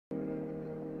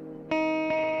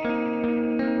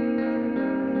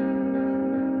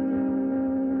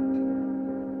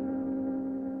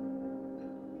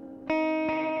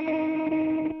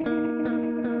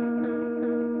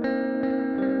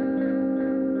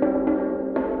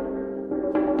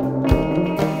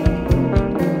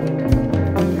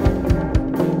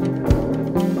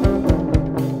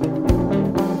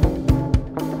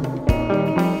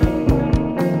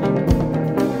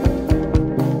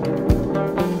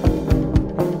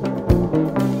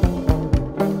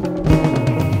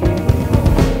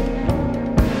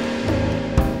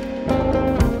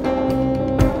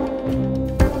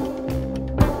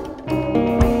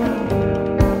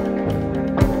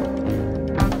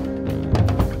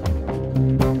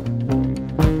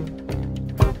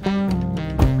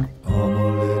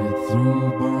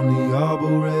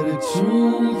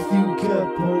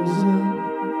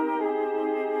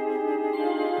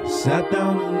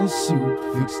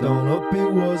stone up,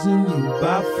 it wasn't you.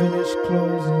 By finished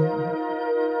closing,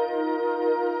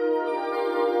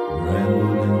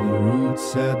 rambled in the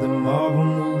roots, had the marble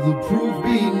move the proof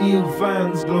beneath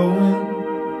fines glowing,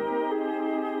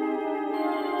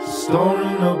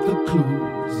 storing up the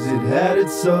clues. It had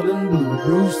its sudden blue,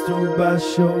 bruised through by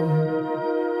showing.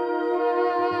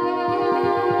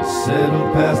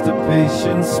 Settled past the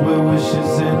patience where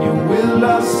wishes and your will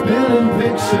are spilling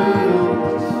pictures.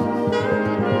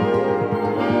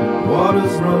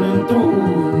 Water's running through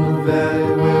the valley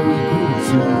where we grew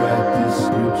to write this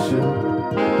scripture.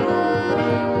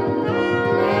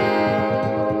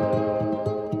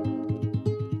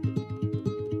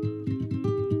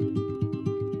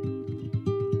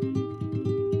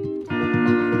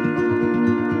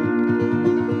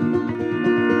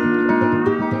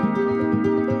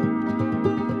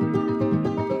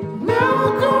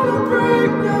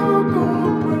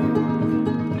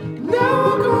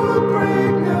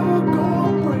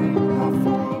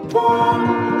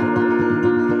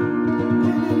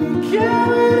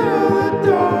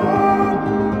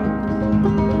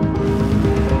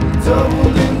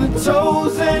 Doubled in the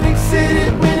toes and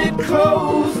exited when it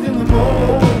closed in the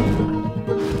morning.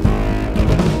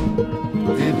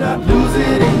 Did not lose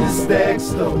it in the stacks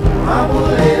though. I will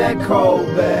lay that call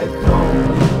back home.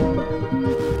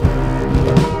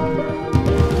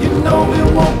 You know it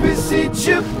won't be see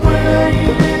chip when I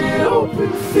ain't in an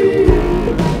open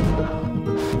field.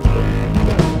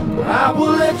 I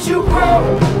will let you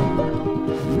go.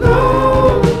 No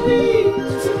need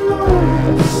to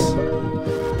notice.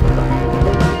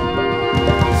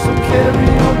 Carry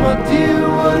on, my dear,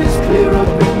 what is clear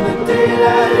up in the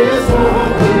daylight is more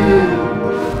clear.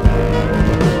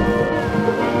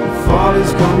 Fall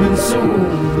is coming soon,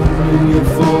 the new year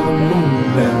for the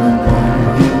moon and the one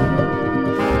hill.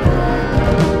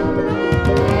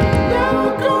 Never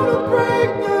gonna break,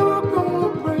 never gonna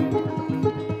break.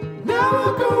 Never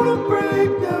gonna break,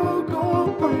 never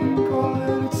gonna break. All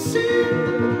that it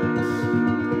seems,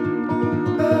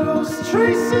 meadows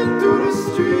tracing through the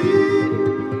street.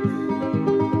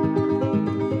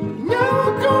 Never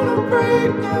gonna break,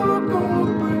 never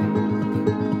gonna break.